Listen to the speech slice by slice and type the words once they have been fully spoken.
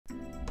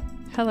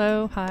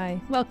Hello, hi,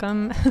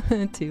 welcome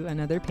to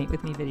another Paint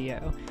With Me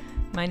video.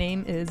 My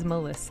name is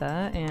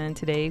Melissa, and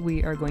today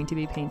we are going to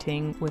be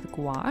painting with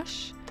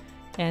gouache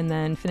and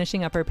then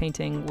finishing up our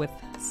painting with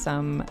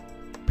some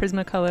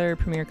Prismacolor,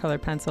 Premier Color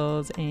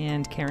pencils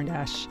and Caran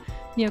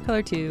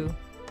Neocolor 2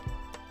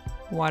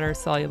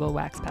 water-soluble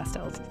wax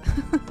pastels.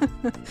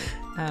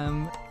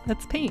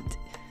 Let's paint.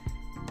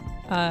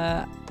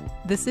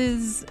 This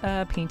is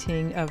a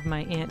painting of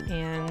my Aunt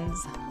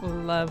Anne's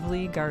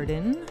lovely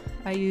garden.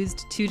 I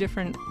used two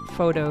different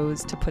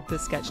photos to put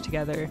this sketch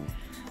together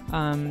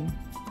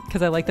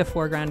because I liked the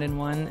foreground in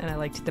one and I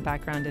liked the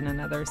background in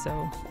another,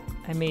 so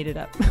I made it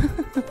up.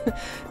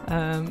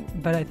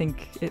 But I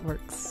think it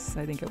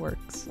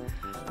works.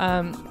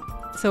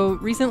 So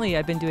recently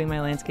I've been doing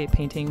my landscape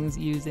paintings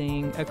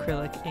using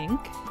acrylic ink,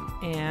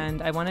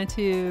 and I wanted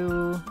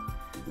to...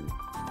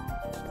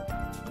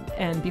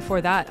 And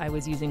before that, I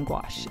was using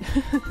gouache.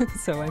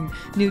 So I'm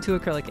new to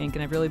acrylic ink,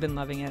 and I've really been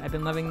loving it. I've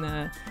been loving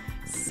the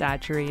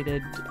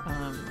saturated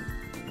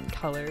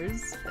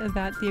colors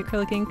that the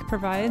acrylic ink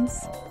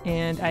provides.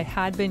 And I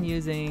had been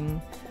using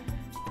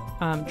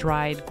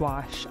dried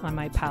gouache on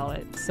my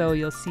palette. So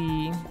you'll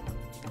see,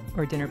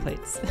 or dinner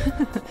plates.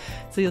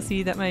 So you'll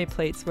see that my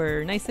plates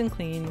were nice and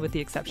clean with the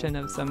exception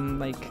of some,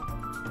 like,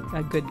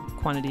 a good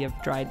quantity of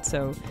dried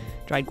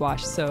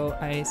gouache. So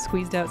I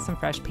squeezed out some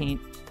fresh paint,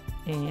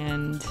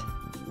 and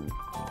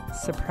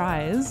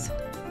surprise,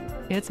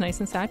 it's nice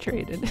and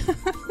saturated.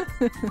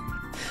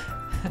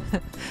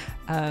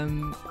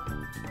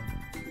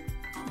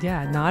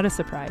 Yeah, not a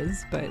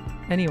surprise, but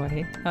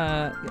anyway,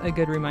 a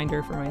good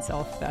reminder for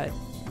myself that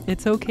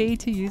it's okay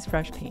to use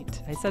fresh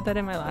paint. I said that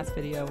in my last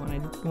video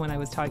when I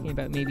was talking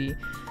about maybe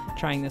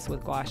trying this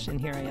with gouache, and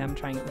here I am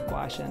trying it with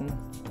gouache, and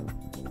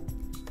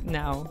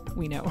now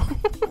we know.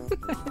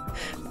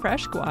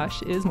 Fresh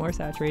gouache is more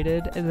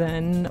saturated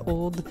than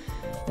old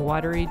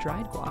watery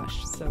dried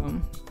gouache,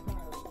 so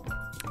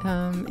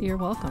you're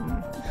welcome.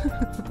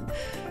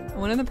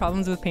 One of the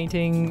problems with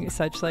painting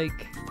such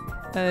like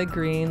a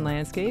green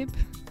landscape,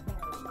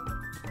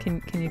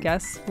 can you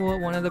guess what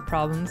one of the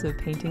problems of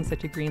painting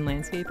such a green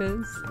landscape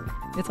is?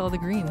 It's all the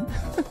green.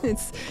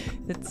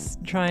 It's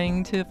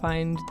trying to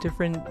find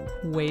different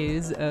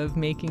ways of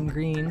making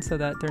green so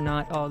that they're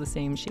not all the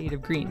same shade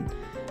of green,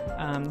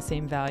 the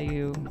same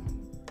value.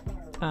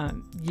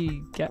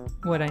 You get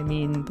what I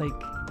mean, like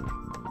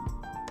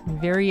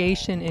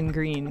variation in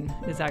green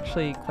is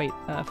actually quite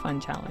a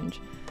fun challenge.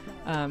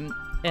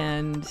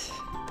 And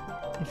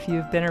if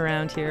you've been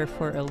around here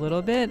for a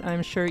little bit,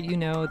 I'm sure you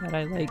know that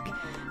I like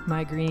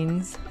my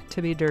greens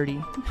to be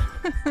dirty.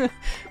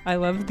 I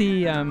love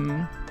the,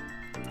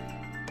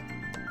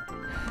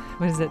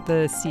 what is it,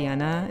 the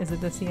sienna? Is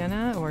it the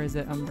sienna or is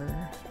it umber?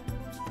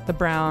 The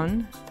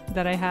brown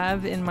that I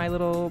have in my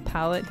little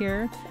palette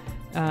here.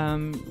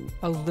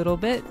 A little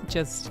bit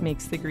just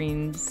makes the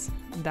greens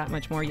that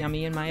much more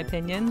yummy in my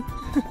opinion.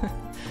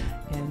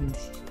 And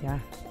yeah,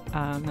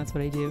 that's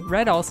what I do.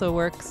 Red also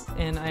works,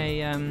 and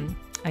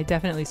I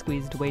definitely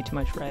squeezed way too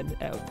much red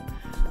out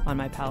on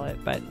my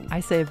palette, but I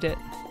saved it.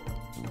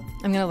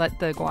 I'm gonna let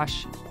the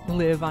gouache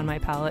live on my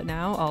palette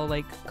now. I'll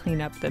like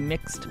clean up the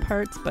mixed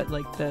parts, but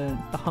like the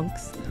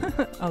hunks,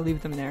 I'll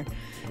leave them there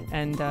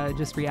and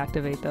just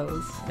reactivate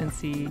those and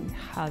see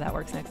how that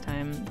works next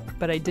time.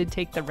 But I did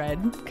take the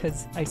red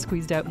because I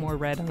squeezed out more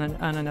red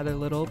on another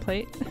little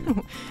plate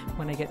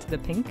when I get to the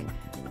pink.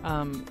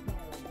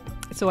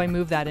 So I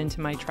moved that into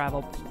my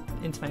travel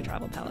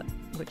palette,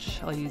 which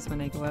I'll use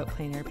when I go out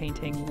plein air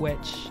painting,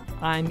 which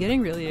I'm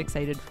getting really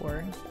excited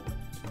for.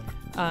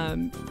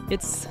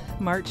 It's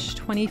March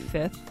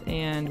 25th,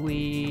 and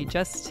we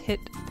just hit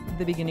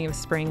the beginning of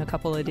spring a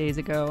couple of days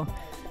ago,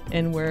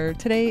 and we're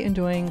today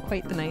enjoying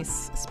quite the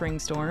nice spring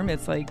storm.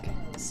 It's like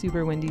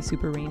super windy,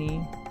 super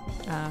rainy,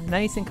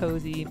 nice and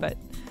cozy, but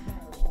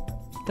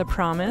the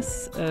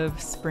promise of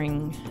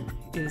spring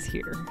is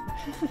here.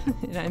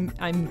 And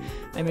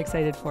I'm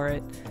excited for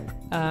it.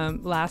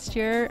 Last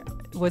year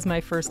was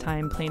my first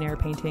time plein air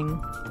painting,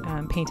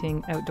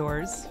 painting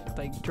outdoors,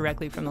 like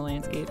directly from the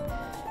landscape.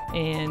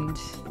 And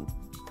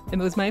it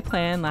was my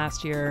plan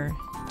last year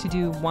to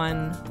do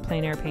one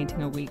plein air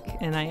painting a week,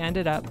 and I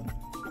ended up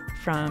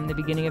from the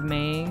beginning of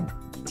May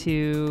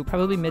to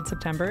probably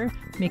mid-September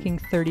making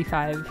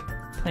 35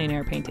 plein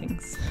air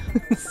paintings.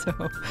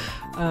 So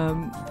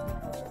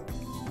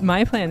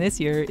my plan this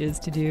year is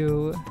to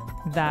do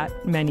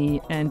that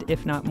many, and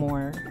if not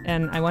more,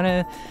 and I want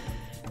to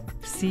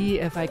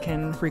see if I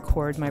can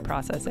record my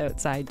process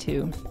outside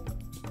too.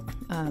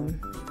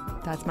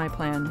 That's my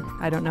plan.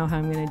 I don't know how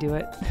I'm going to do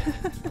it,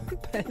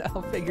 but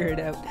I'll figure it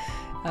out.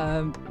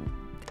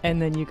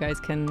 And then you guys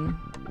can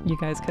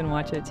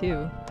watch it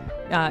too.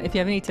 If you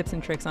have any tips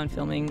and tricks on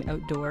filming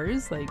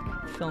outdoors, like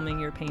filming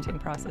your painting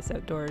process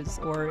outdoors,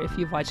 or if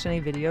you've watched any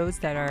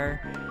videos that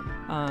are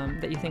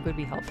that you think would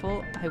be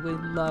helpful, I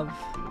would love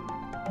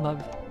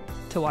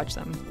to watch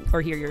them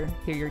or hear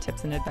your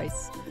tips and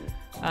advice.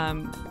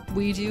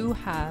 We do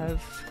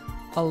have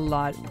a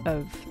lot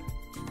of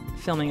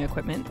filming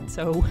equipment,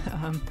 so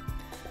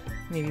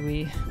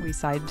maybe we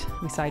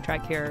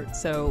sidetrack here.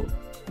 So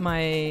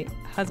my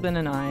husband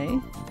and I,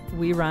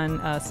 we run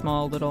a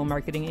small little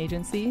marketing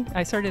agency.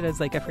 I started as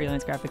like a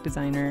freelance graphic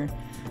designer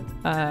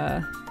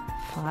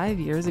 5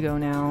 years ago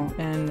now,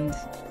 and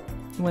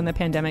when the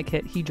pandemic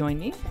hit, he joined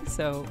me.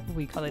 So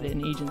we call it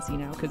an agency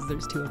now because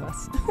there's two of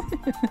us.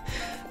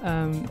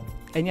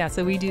 And yeah,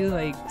 so we do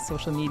like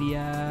social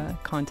media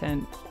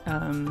content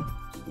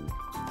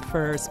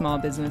for small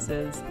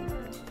businesses.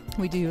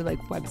 We do like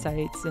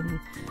websites and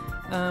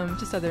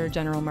just other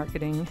general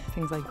marketing,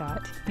 things like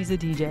that. He's a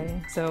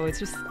DJ, so it's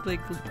just like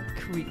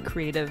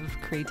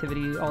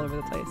creativity all over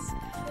the place,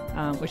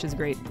 which is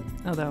great.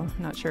 Although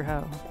not sure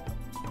how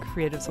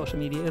creative social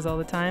media is all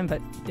the time,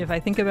 but if I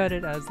think about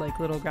it as like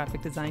little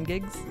graphic design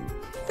gigs,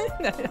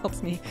 that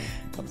helps me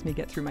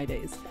get through my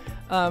days.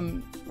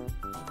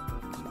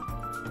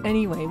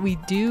 Anyway, we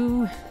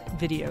do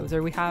videos,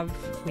 or we have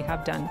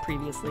done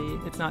previously.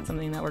 It's not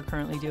something that we're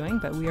currently doing,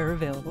 but we are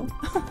available.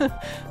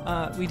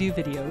 We do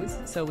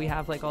videos, so we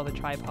have like all the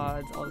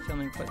tripods, all the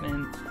filming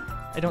equipment.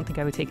 I don't think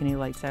I would take any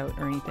lights out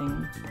or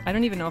anything. I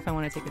don't even know if I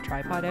want to take a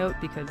tripod out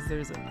because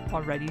there's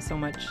already so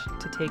much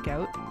to take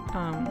out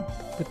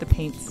with the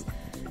paints.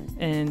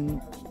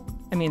 And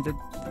I mean,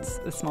 it's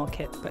a small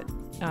kit, but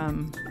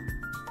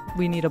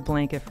we need a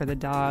blanket for the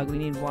dog. We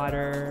need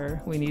water.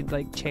 We need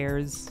like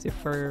chairs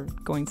if we're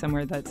going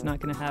somewhere that's not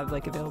going to have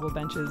like available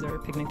benches or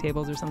picnic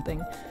tables or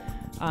something.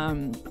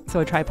 So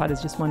a tripod is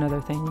just one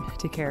other thing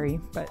to carry,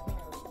 but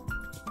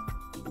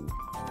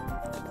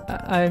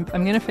I'm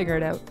going to figure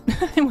it out.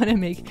 I want to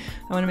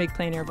make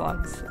plein air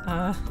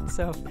vlogs.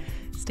 So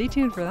stay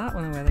tuned for that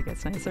when the weather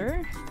gets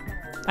nicer.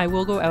 I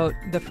will go out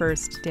the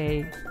first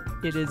day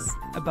it is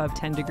above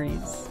 10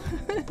 degrees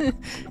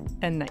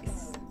and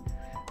nice.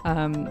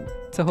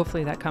 So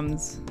hopefully that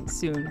comes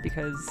soon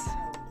because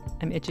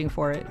I'm itching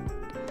for it.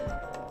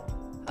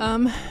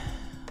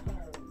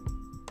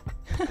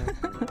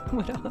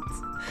 What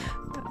else?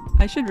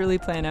 I should really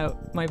plan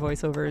out my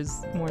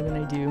voiceovers more than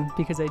I do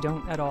because I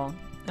don't at all,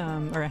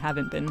 or I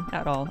haven't been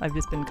at all. I've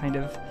just been kind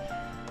of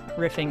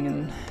riffing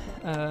and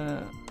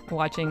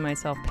watching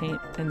myself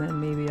paint, and then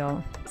maybe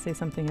I'll say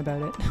something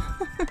about it.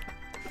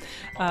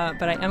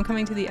 But I am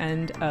coming to the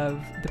end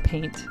of the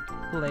paint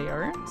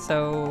layer,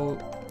 so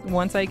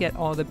once I get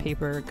all the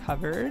paper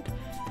covered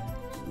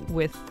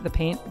with the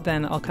paint,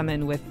 then I'll come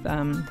in with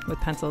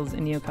pencils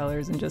and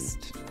Neocolors and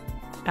just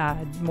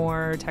add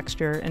more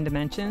texture and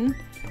dimension.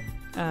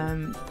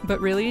 But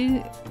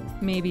really,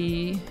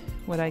 maybe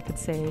what I could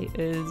say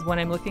is when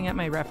I'm looking at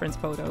my reference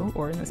photo,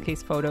 or in this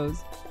case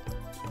photos,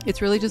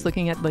 it's really just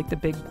looking at like the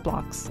big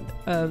blocks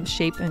of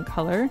shape and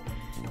color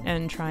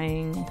and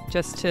trying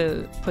just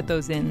to put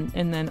those in,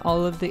 and then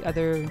all of the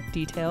other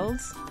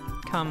details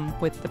come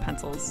with the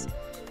pencils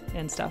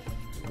and stuff,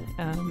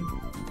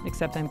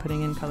 except I'm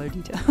putting in color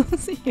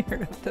details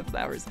here of the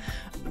flowers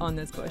on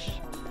this bush.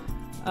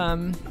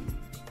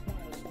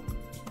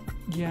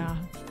 Yeah.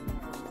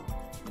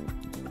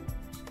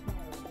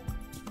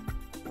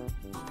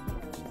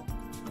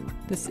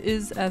 This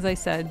is, as I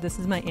said, this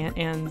is my Aunt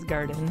Anne's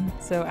garden.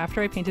 So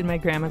after I painted my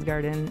grandma's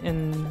garden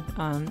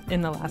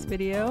in the last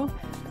video,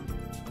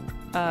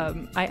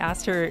 I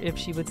asked her if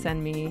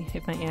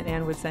my Aunt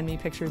Anne would send me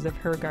pictures of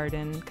her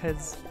garden,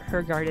 because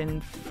her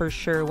garden for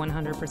sure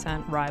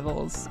 100%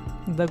 rivals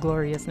the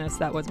gloriousness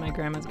that was my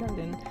grandma's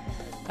garden.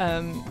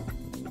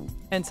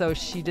 And so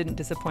she didn't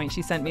disappoint.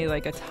 She sent me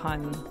like a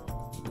ton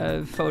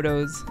of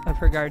photos of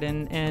her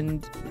garden,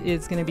 and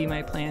it's going to be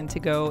my plan to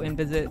go and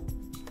visit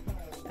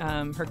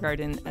her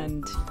garden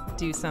and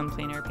do some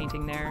plein air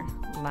painting there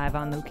live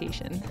on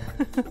location,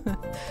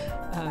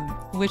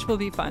 which will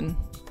be fun.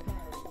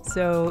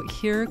 So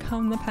here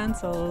come the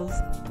pencils.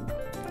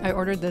 I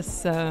ordered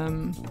this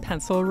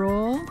pencil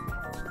roll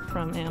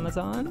from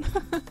Amazon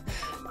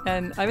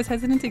and I was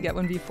hesitant to get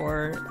one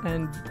before,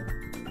 and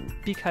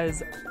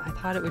because I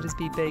thought it would just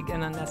be big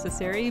and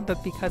unnecessary,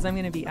 but because I'm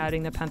going to be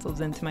adding the pencils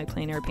into my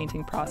plein air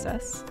painting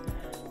process,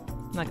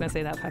 I'm not going to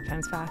say that 5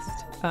 times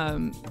fast,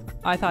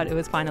 I thought it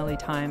was finally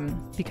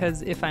time,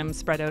 because if I'm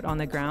spread out on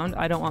the ground,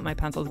 I don't want my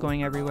pencils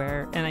going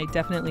everywhere, and I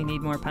definitely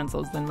need more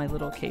pencils than my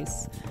little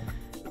case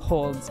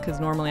holds, because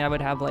normally I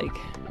would have like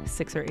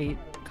 6 or 8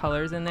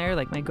 colors in there,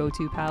 like my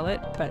go-to palette,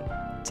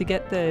 but to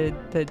get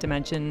the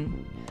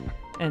dimension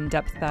and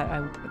depth that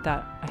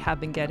I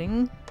have been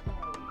getting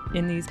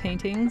in these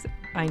paintings,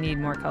 I need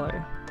more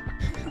color.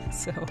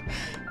 So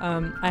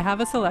I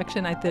have a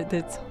selection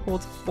that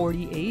holds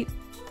 48,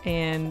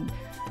 and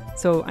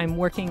so I'm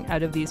working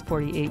out of these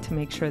 48 to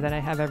make sure that I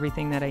have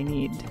everything that I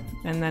need.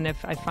 And then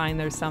if I find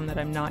there's some that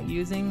I'm not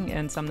using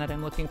and some that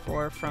I'm looking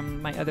for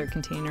from my other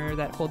container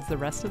that holds the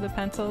rest of the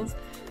pencils,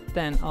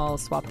 then I'll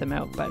swap them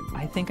out. But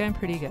I think I'm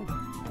pretty good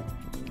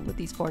with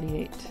these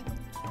 48.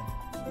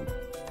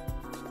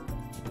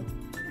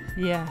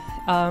 Yeah.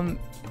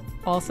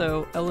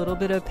 Also, a little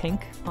bit of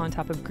pink on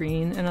top of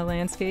green in a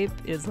landscape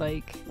is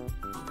like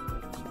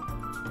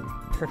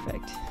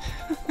perfect.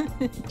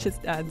 It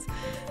just adds,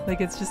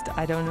 like, it's just,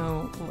 I don't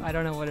know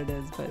what it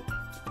is, but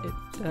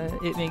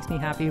it makes me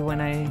happy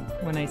when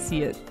I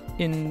see it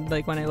in,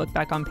 like, when I look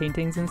back on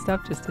paintings and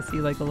stuff, just to see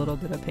like a little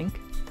bit of pink.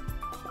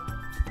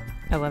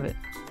 I love it.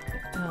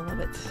 I love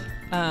it.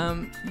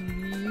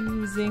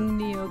 Using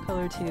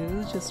Neocolor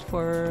too, just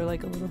for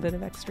like a little bit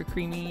of extra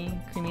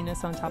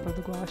creaminess on top of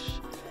the gouache.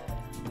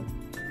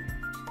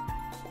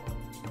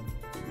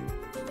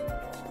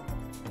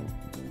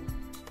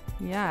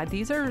 Yeah,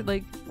 these are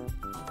like,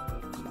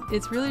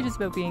 it's really just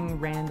about being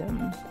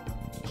random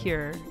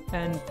here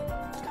and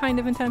kind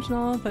of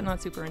intentional, but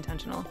not super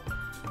intentional.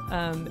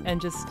 And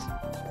just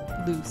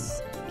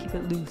loose. Keep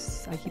it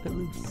loose. I keep it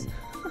loose.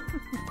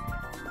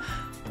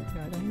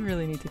 God, I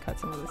really need to cut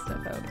some of this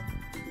stuff out.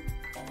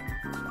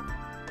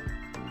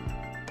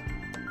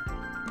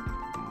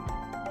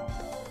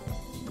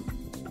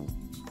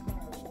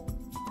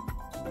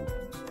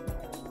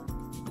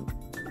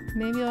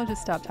 Maybe I'll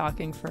just stop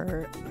talking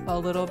for a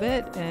little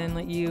bit and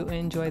let you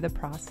enjoy the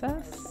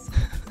process.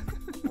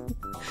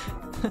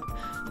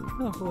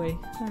 Oh boy.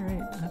 All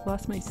right, I've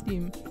lost my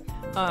steam.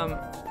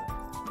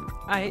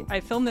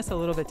 I filmed this a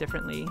little bit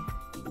differently.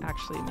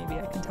 Actually, maybe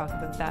I can talk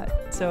about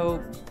that.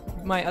 So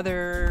my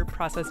other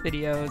process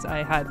videos,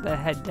 I had the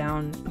head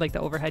down, like the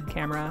overhead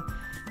camera,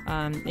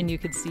 and you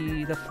could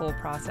see the full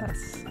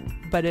process.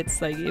 But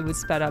it's like, it was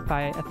sped up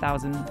by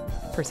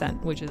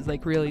 1,000%, which is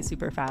like really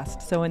super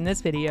fast. So in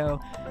this video,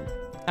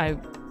 I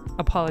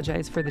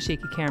apologize for the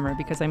shaky camera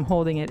because I'm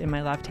holding it in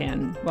my left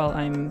hand while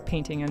I'm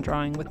painting and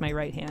drawing with my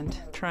right hand,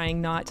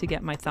 trying not to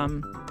get my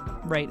thumb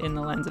right in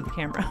the lens of the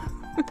camera.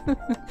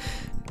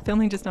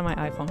 Filming just on my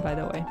iPhone, by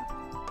the way.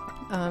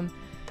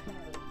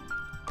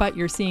 But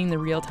you're seeing the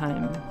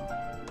real-time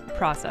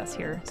process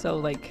here. So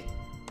like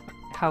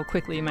how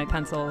quickly my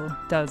pencil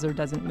does or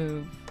doesn't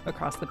move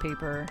across the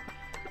paper,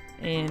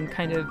 and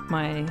kind of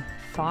my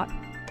thought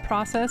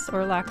process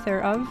or lack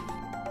thereof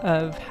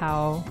of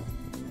how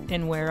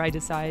and where I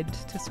decide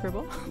to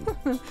scribble.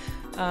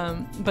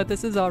 But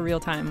this is all real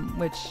time,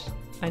 which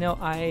I know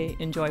I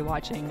enjoy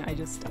watching. I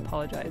just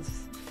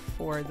apologize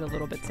for the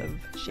little bits of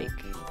shake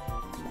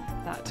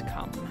that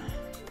come.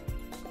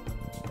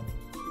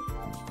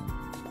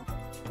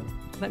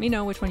 Let me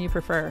know which one you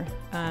prefer.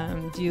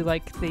 Do you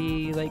like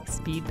the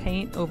speed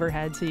paint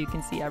overhead so you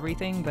can see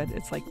everything, but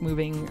it's like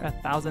moving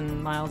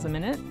 1,000 miles a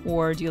minute?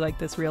 Or do you like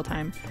this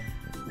real-time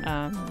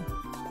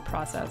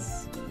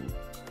process?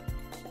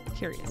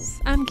 Curious.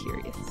 I'm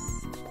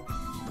curious.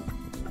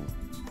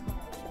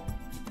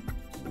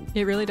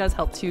 It really does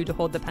help too to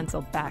hold the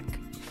pencil back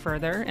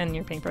further and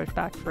your paintbrush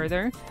back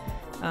further,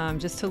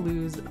 just to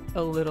lose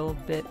a little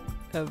bit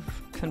of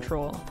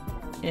control,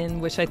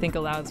 which I think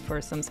allows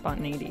for some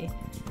spontaneity.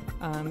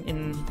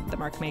 In the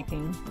mark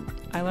making.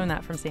 I learned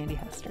that from Sandy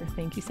Hester.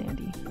 Thank you,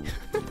 Sandy.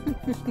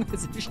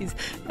 As if she's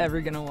ever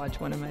gonna watch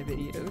one of my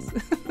videos.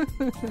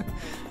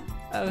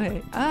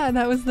 Okay,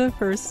 that was the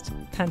first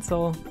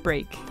pencil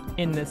break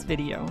in this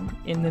video,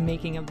 in the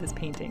making of this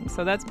painting.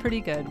 So that's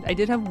pretty good. I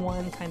did have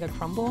one kind of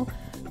crumble,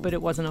 but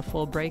it wasn't a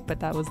full break,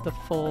 but that was the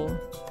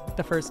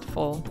first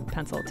full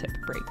pencil tip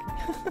break.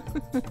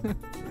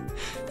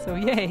 So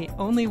yay,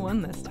 only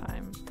one this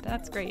time.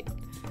 That's great.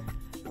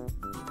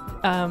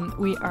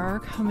 We are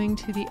coming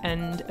to the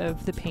end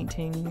of the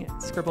painting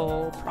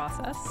scribble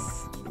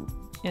process,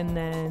 and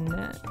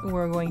then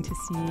we're going to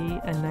see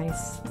a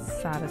nice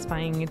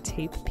satisfying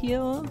tape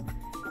peel,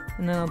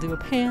 and then I'll do a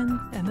pan,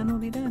 and then we'll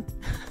be done.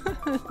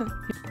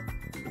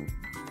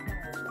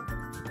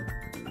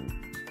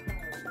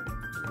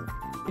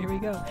 Here we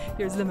go.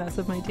 Here's the mess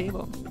of my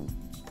table.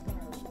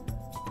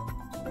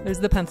 There's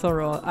the pencil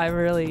roll. I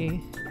really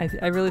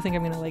think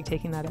I'm gonna like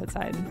taking that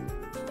outside.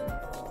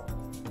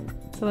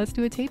 So let's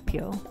do a tape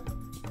peel.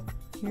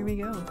 Here we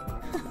go.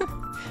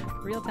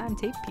 Real-time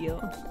tape peel.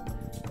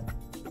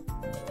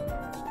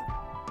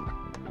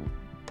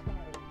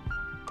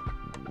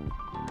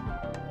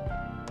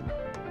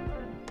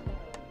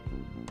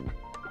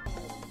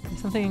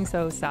 There's something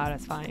so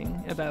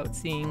satisfying about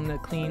seeing the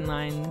clean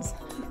lines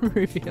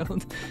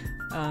revealed.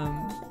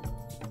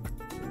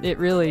 It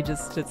really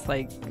just, it's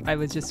like I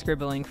was just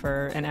scribbling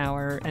for an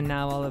hour, and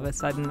now all of a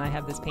sudden I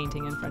have this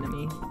painting in front of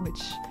me,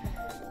 which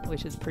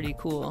is pretty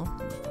cool.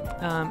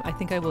 I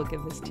think I will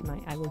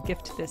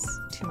gift this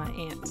to my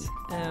aunt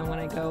when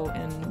I go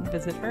and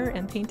visit her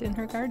and paint in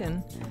her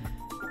garden.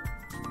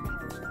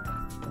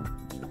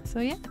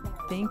 So yeah,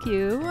 thank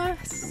you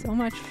so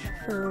much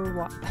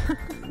for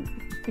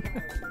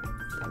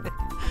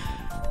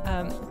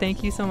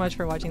thank you so much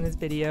for watching this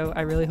video.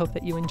 I really hope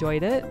that you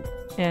enjoyed it.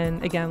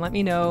 And again, let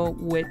me know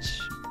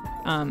which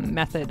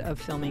method of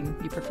filming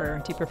you prefer.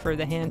 Do you prefer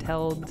the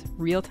handheld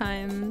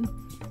real-time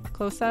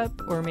close-up,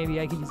 or maybe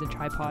I could use a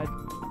tripod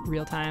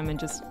real-time and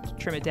just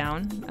trim it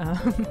down,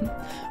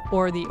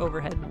 or the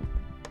overhead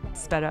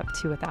sped up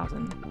to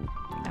 1,000.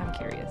 I'm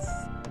curious.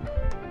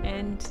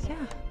 And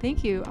yeah,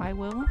 thank you. I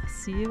will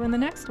see you in the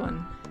next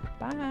one.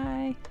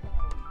 Bye.